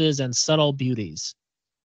nuances and subtle beauties.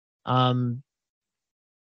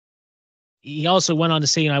 He also went on to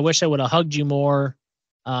say, I wish I would have hugged you more.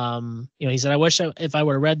 He said, I wish if I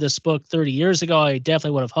would have read this book 30 years ago, I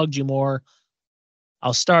definitely would have hugged you more.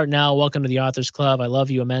 I'll start now. Welcome to the Authors Club. I love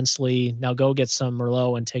you immensely. Now go get some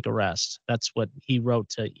Merlot and take a rest. That's what he wrote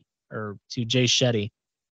to Jay Shetty,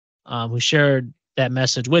 who shared that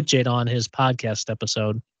message with Jada on his podcast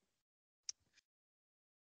episode.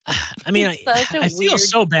 I mean, I feel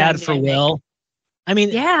so bad for Will. I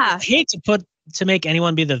mean, I hate to make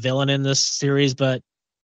anyone be the villain in this series, but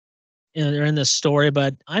they're in this story,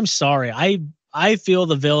 but I'm sorry. I feel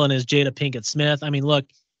the villain is Jada Pinkett Smith. I mean, look,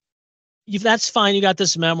 that's fine. You got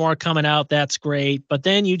this memoir coming out. That's great. But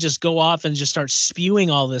then you just go off and just start spewing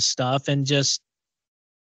all this stuff and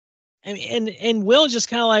and Will just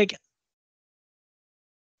kind of like,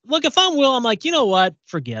 look, if I'm Will, I'm like, you know what?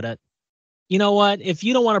 Forget it. You know what? If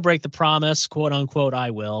you don't want to break the promise, quote unquote,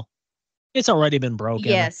 I will. It's already been broken.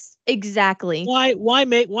 Yes, exactly.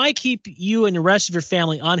 Why keep you and the rest of your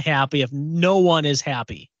family unhappy if no one is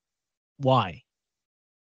happy? Why?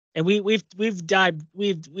 And we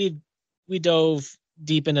dove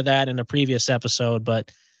deep into that in a previous episode,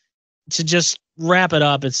 but to just wrap it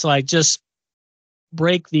up, it's like, just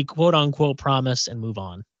break the quote unquote promise and move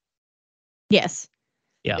on. Yes.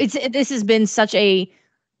 Yeah. This has been such a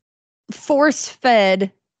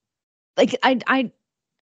force-fed, like, I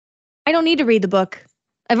don't need to read the book.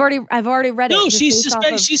 I've already read it. No, she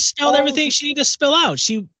spilled everything she needed to spill out.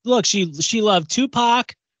 She loved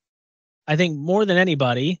Tupac, I think, more than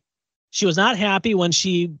anybody. She was not happy when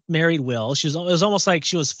she married Will. It was almost like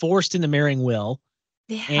she was forced into marrying Will.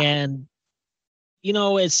 Yeah. And,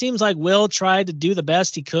 it seems like Will tried to do the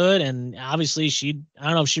best he could. And obviously I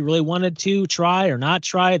don't know if she really wanted to try or not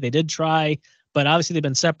try. They did try, but obviously they've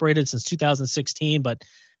been separated since 2016. But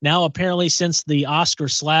now apparently since the Oscar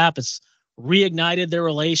slap, it's reignited their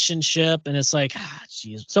relationship. And it's like,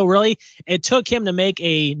 geez. So really, it took him to make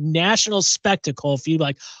a national spectacle for you,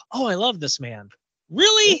 like, oh, I love this man.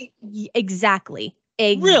 Really? Exactly.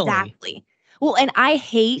 Really? Well, and I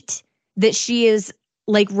hate that she is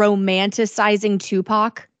like romanticizing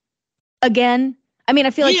Tupac again. I mean, I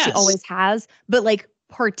feel like she always has, but like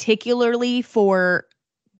particularly for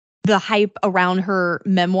the hype around her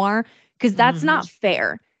memoir, because that's not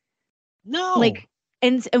fair. No. Like,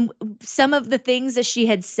 and some of the things that she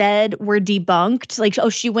had said were debunked. Like, oh,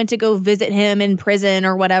 she went to go visit him in prison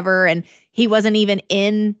or whatever, and he wasn't even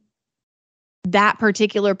in that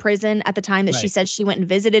particular prison at the time that she said she went and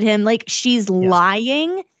visited him. Like, she's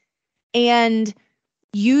lying and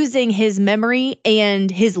using his memory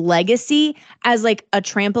and his legacy as like a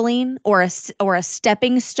trampoline or a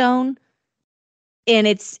stepping stone. And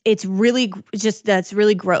it's really just, that's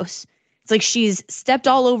really gross. It's like she's stepped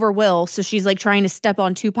all over Will, so she's like trying to step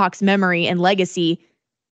on Tupac's memory and legacy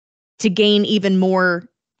to gain even more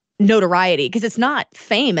notoriety, because it's not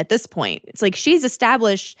fame at this point. It's like she's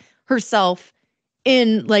established herself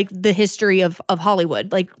in like the history of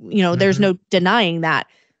Hollywood. Like, there's no denying that.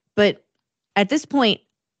 But at this point,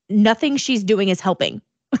 nothing she's doing is helping.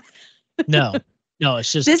 No,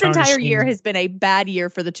 it's just this entire year has been a bad year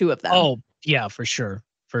for the two of them. Oh, yeah, for sure.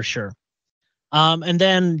 And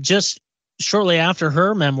then just shortly after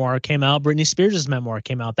her memoir came out, Britney Spears' memoir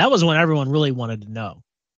came out. That was when everyone really wanted to know.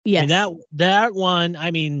 Yes. I mean, that one,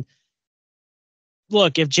 I mean,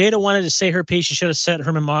 look, if Jada wanted to say her piece, she should have set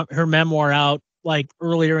her memoir out like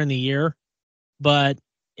earlier in the year. But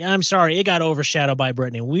I'm sorry, it got overshadowed by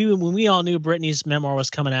Britney. When we all knew Britney's memoir was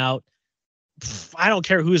coming out, I don't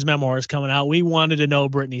care whose memoir is coming out. We wanted to know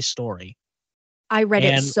Britney's story. I read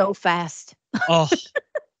it so fast. Oh,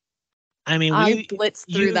 I mean, I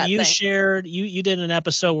blitzed through that you thing. shared you did an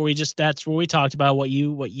episode where that's where we talked about what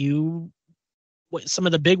some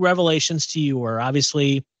of the big revelations to you were.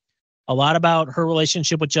 Obviously, a lot about her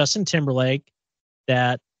relationship with Justin Timberlake,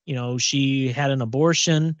 that, she had an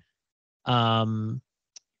abortion.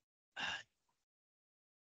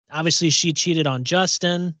 Obviously she cheated on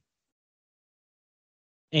Justin,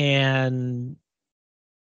 and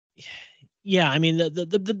yeah, I mean,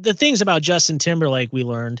 the things about Justin Timberlake we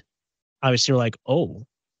learned, obviously, were like, oh,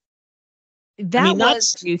 I That mean, not,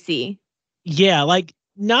 was juicy. yeah, like,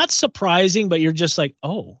 not surprising, but you're just like,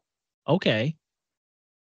 oh, okay.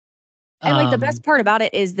 And like the best part about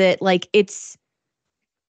it is that like it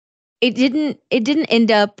didn't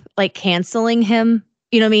end up like canceling him.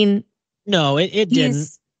 You know what I mean? No, it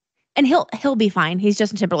didn't. And he'll be fine. He's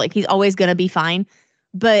Justin Timberlake. He's always gonna be fine.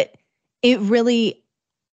 But it really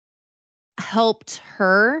helped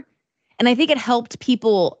her. And I think it helped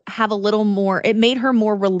people have a little more, it made her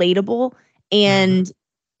more relatable and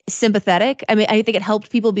sympathetic. I mean, I think it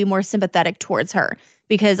helped people be more sympathetic towards her,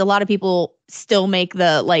 because a lot of people still make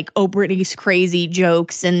the like, oh, Britney's crazy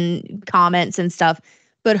jokes and comments and stuff.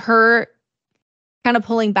 But her kind of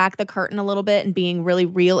pulling back the curtain a little bit and being really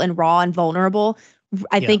real and raw and vulnerable,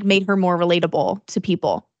 I think made her more relatable to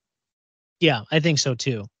people. Yeah, I think so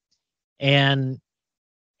too. And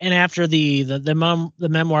after the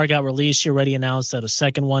memoir got released, she already announced that a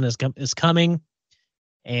second one is coming.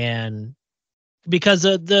 And because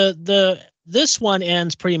this one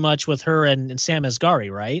ends pretty much with her and Sam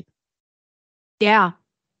Asghari, right? Yeah.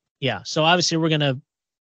 Yeah. So obviously we're gonna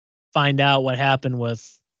find out what happened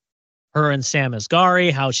with her and Sam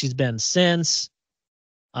Asghari, how she's been since.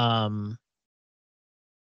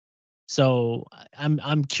 So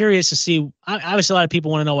I'm curious to see. Obviously, a lot of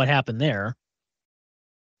people want to know what happened there.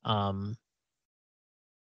 Yeah,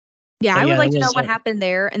 I would like to know what happened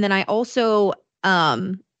there, and then I also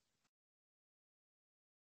want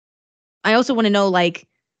to know like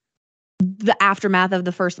the aftermath of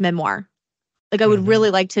the first memoir. Like I would really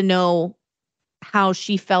like to know how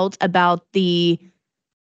she felt about the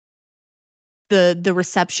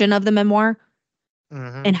reception of the memoir,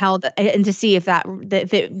 and how and to see if that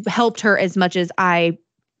if it helped her as much as I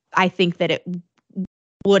think that it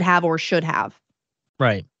would have or should have.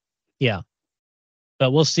 Right. Yeah.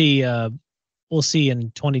 But we'll see. We'll see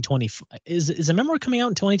in 2020. Is a memoir coming out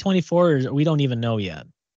in 2024, or we don't even know yet?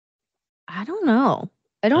 I don't know.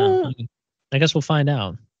 I don't. I guess we'll find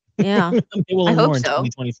out. Yeah. We'll learn more in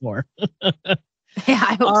 2024. Yeah,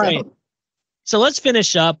 I hope All right. so. So let's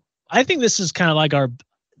finish up. I think this is kind of like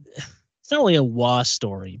it's not really a WA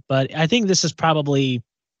story, but I think this is probably,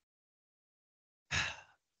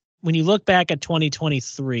 when you look back at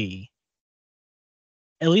 2023,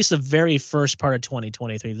 at least the very first part of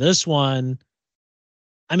 2023, this one,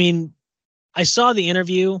 I mean, I saw the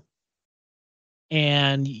interview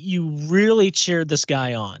and you really cheered this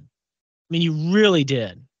guy on. I mean, you really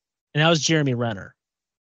did. And that was Jeremy Renner.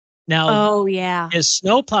 Now, his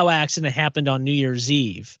snowplow accident happened on New Year's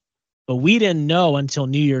Eve, but we didn't know until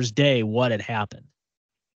New Year's Day what had happened.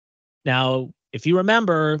 Now, if you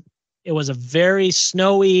remember, it was a very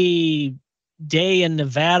snowy day in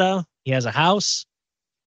Nevada. He has a house,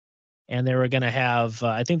 and they were going to have,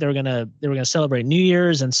 I think they were going to celebrate New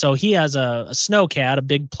Year's. And so he has a snowcat, a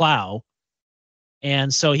big plow.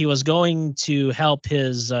 And so he was going to help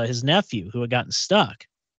his nephew who had gotten stuck.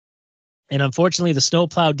 And unfortunately, the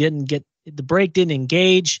snowplow the brake didn't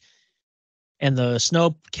engage, and the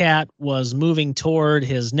snowcat was moving toward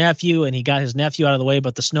his nephew, and he got his nephew out of the way,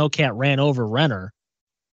 but the snowcat ran over Renner.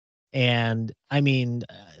 And I mean,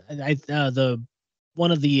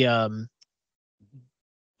 one of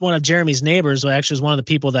Jeremy's neighbors actually was one of the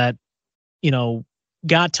people that,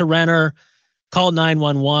 got to Renner, called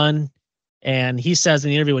 911. And he says in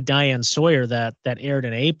the interview with Diane Sawyer that aired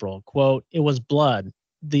in April, quote, "It was blood,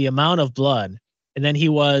 the amount of blood." And then he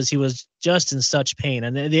was just in such pain.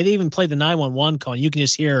 And they even played the 911 call. And you can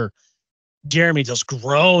just hear Jeremy just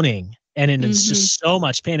groaning, and it's just so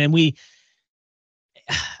much pain. And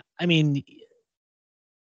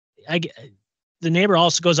the neighbor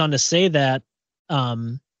also goes on to say that,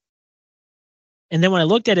 and then when I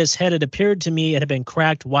looked at his head, it appeared to me it had been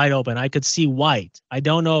cracked wide open. I could see white. I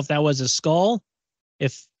don't know if that was a skull.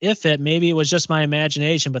 Maybe it was just my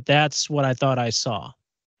imagination, but that's what I thought I saw.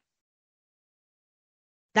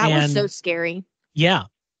 That was so scary. Yeah.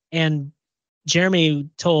 And Jeremy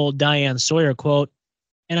told Diane Sawyer, quote,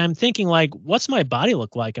 "And I'm thinking, like, what's my body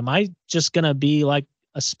look like? Am I just going to be like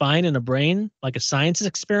a spine and a brain, like a science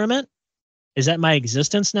experiment? Is that my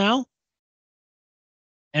existence now?"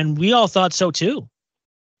 And we all thought so too.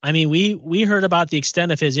 I mean, we heard about the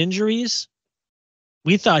extent of his injuries.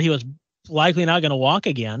 We thought he was likely not going to walk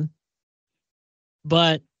again.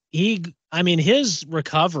 But his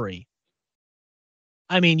recovery.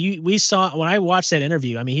 I mean, we saw when I watched that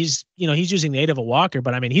interview. I mean, he's using the aid of a walker,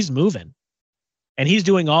 but I mean, he's moving, and he's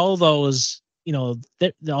doing all those, all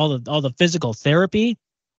the physical therapy.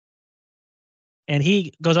 And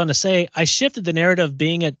he goes on to say, "I shifted the narrative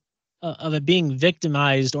of it being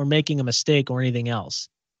victimized or making a mistake or anything else."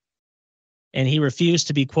 And he refused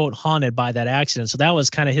to be, quote, haunted by that accident. So that was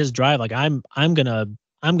kind of his drive. Like, I'm gonna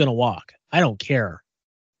walk. I don't care.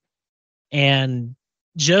 And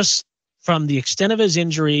just from the extent of his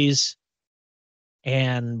injuries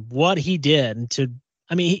and what he did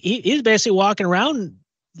he's basically walking around,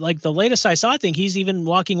 like the latest I saw, I think he's even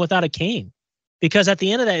walking without a cane, because at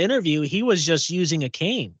the end of that interview, he was just using a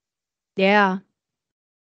cane. Yeah.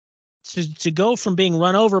 To go from being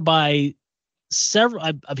run over by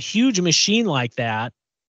a huge machine like that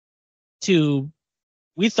to,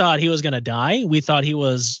 we thought he was going to die. We thought he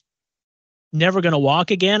was never going to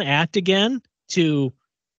walk again, act again, to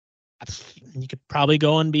you could probably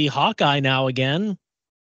go and be Hawkeye now again,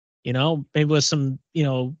 maybe with some,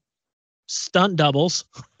 stunt doubles.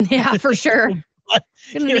 Yeah, for sure. But,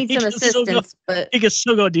 gonna need some assistance, but he could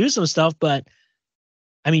still go do some stuff. But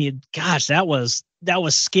I mean, gosh, that was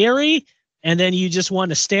scary. And then you just want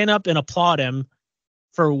to stand up and applaud him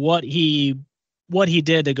for what he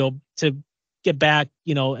did to get back,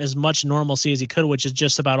 as much normalcy as he could, which is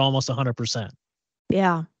just about almost 100%.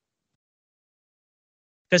 Yeah.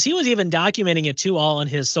 Because he was even documenting it too, all on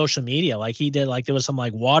his social media. Like he did, like there was some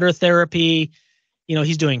like water therapy,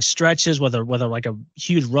 he's doing stretches with like a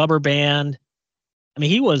huge rubber band. I mean,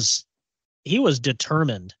 he was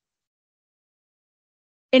determined.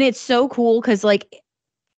 And it's so cool because, like,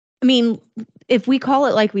 I mean, if we call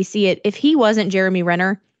it like we see it, if he wasn't Jeremy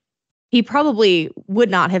Renner, he probably would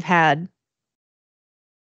not have had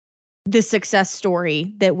the success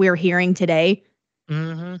story that we're hearing today.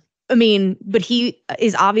 Mm-hmm. I mean, but he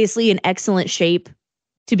is obviously in excellent shape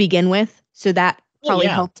to begin with, so that probably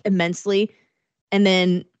helped immensely. And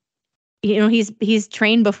then, he's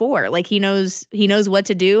trained before. Like he knows what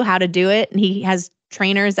to do, how to do it, and he has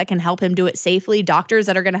trainers that can help him do it safely, doctors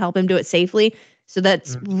that are going to help him do it safely. So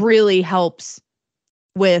that's really helps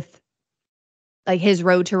with like his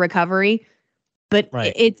road to recovery. But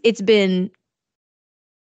it's been,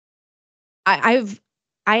 I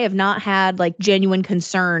have not had like genuine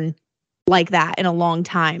concern like that in a long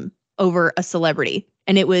time over a celebrity.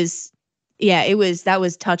 And that was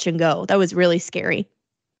touch and go. That was really scary.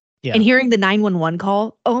 Yeah. And hearing the 911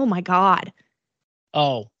 call, oh my God.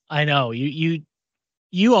 Oh, I know.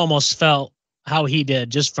 You almost felt how he did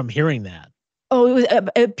just from hearing that. Oh, it was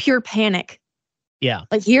a pure panic. Yeah.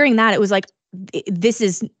 Like hearing that, it was like,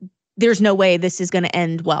 there's no way this is going to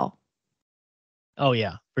end well. Oh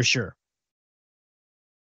yeah, for sure.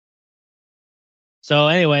 So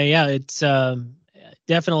anyway, yeah, it's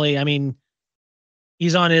definitely, I mean,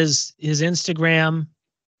 he's on his Instagram,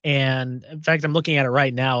 and in fact, I'm looking at it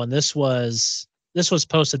right now, and this was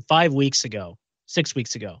posted 6 weeks ago.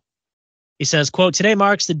 He says, quote, "Today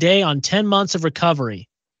marks the day on 10 months of recovery.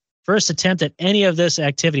 First attempt at any of this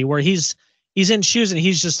activity," where he's in shoes and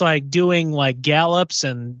he's just like doing like gallops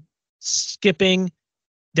and skipping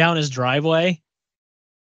down his driveway.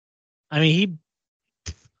 I mean,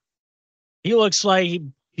 he looks like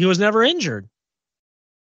he was never injured.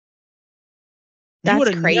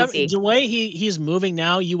 That's crazy. The way he's moving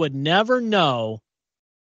now, you would never know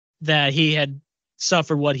that he had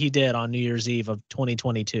suffered what he did on New Year's Eve of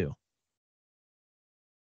 2022.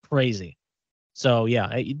 Crazy. So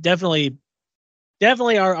yeah, definitely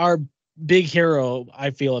our big hero,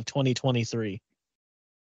 I feel, of 2023.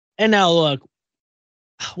 And now look,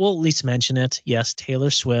 we'll at least mention it. Yes,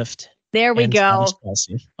 Taylor Swift. There we go.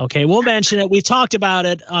 Okay, we'll mention it. We talked about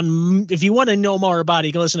it on. If you want to know more about it,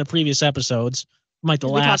 you can listen to previous episodes. Like the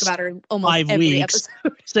last talk about her almost 5 weeks,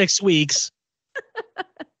 6 weeks.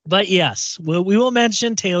 But yes, we will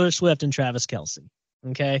mention Taylor Swift and Travis Kelce.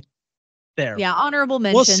 Okay, there. Yeah, honorable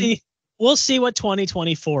mention. We'll see what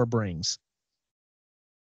 2024 brings.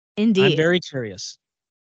 Indeed. I'm very curious.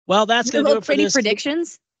 Well, that's going to do it for pretty this.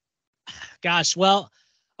 Predictions. Gosh, well,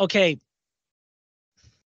 okay.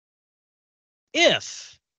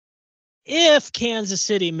 If Kansas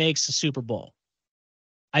City makes the Super Bowl,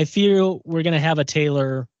 I feel we're going to have a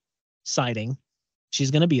Taylor sighting.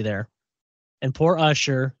 She's going to be there. And poor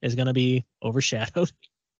Usher is going to be overshadowed.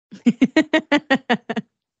 That's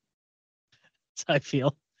how I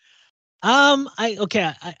feel.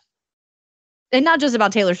 And not just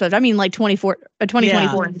about Taylor Swift. I mean, like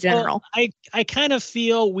 2024 in general. Well, I kind of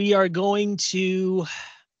feel we're going to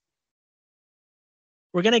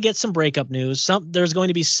get some breakup news. There's going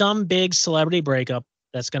to be some big celebrity breakup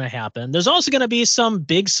that's going to happen. There's also going to be some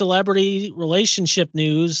big celebrity relationship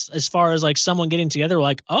news as far as like someone getting together.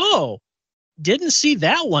 Like, oh, didn't see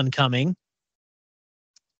that one coming.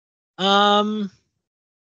 There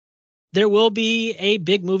will be a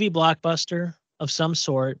big movie blockbuster of some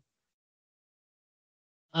sort.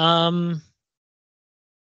 I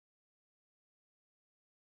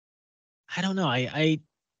don't know.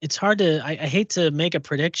 It's hard to, I hate to make a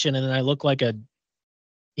prediction and then I look like a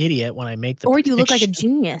idiot when I make the prediction. Or you look like a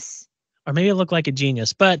genius. Or maybe I look like a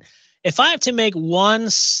genius. But if I have to make one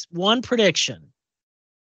prediction,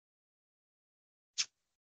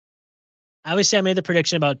 obviously I made the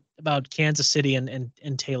prediction about Kansas City and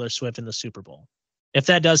Taylor Swift in the Super Bowl. If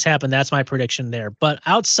that does happen, that's my prediction there. But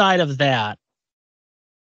outside of that,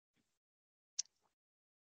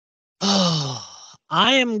 I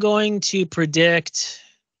am going to predict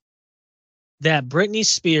that Britney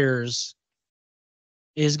Spears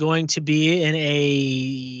is going to be in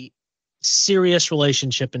a serious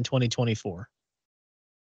relationship in 2024.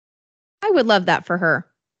 I would love that for her.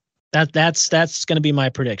 That's going to be my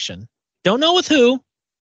prediction. Don't know with who,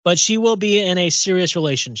 but she will be in a serious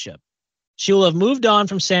relationship. She will have moved on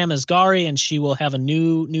from Sam Asghari and she will have a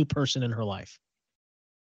new person in her life.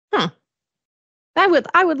 Huh. I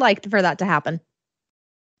would like for that to happen.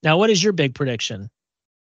 Now, what is your big prediction?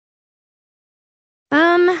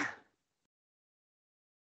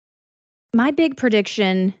 My big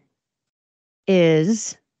prediction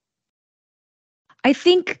is I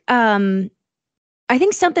think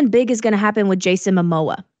something big is going to happen with Jason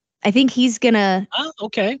Momoa. I think he's going to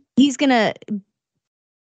He's going to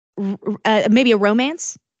maybe a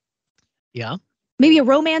romance? Yeah. Maybe a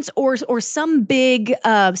romance or some big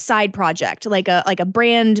side project, like a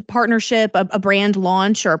brand partnership, a brand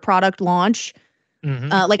launch or a product launch,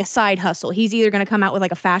 like a side hustle. He's either going to come out with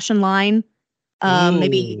like a fashion line,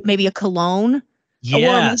 maybe a cologne,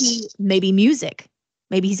 or maybe music.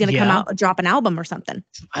 Maybe he's going to come out, drop an album or something.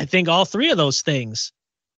 I think all three of those things.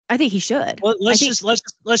 I think he should. Well, let's just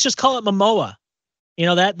call it Momoa. You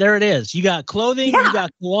know there it is. You got clothing, you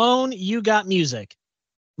got cologne, you got music.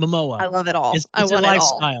 Momoa. I love it all. It's a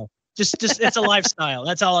lifestyle. Just it's a lifestyle.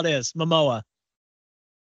 That's all it is. Momoa.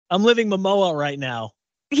 I'm living Momoa right now.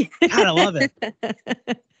 God, I love it.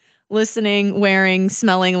 Listening, wearing,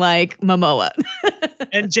 smelling like Momoa.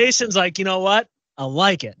 And Jason's like, you know what? I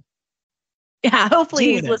like it. Yeah,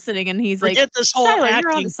 hopefully he's listening and he's like, forget this whole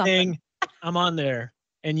acting thing. I'm on there.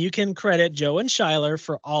 And you can credit Joe and Shyler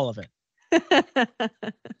for all of it.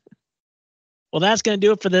 Well, that's going to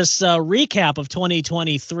do it for this recap of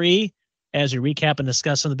 2023. As we recap and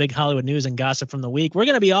discuss some of the big Hollywood news and gossip from the week. We're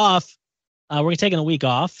going to be off. We're taking a week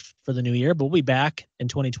off for the new year, but we'll be back in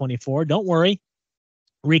 2024. Don't worry.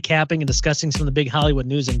 Recapping and discussing some of the big Hollywood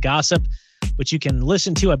news and gossip, which you can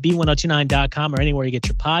listen to at b1029.com or anywhere you get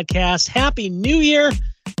your podcast. Happy New Year.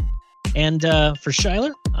 And for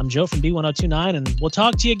Shyler, I'm Joe from B1029, and we'll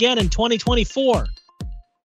talk to you again in 2024.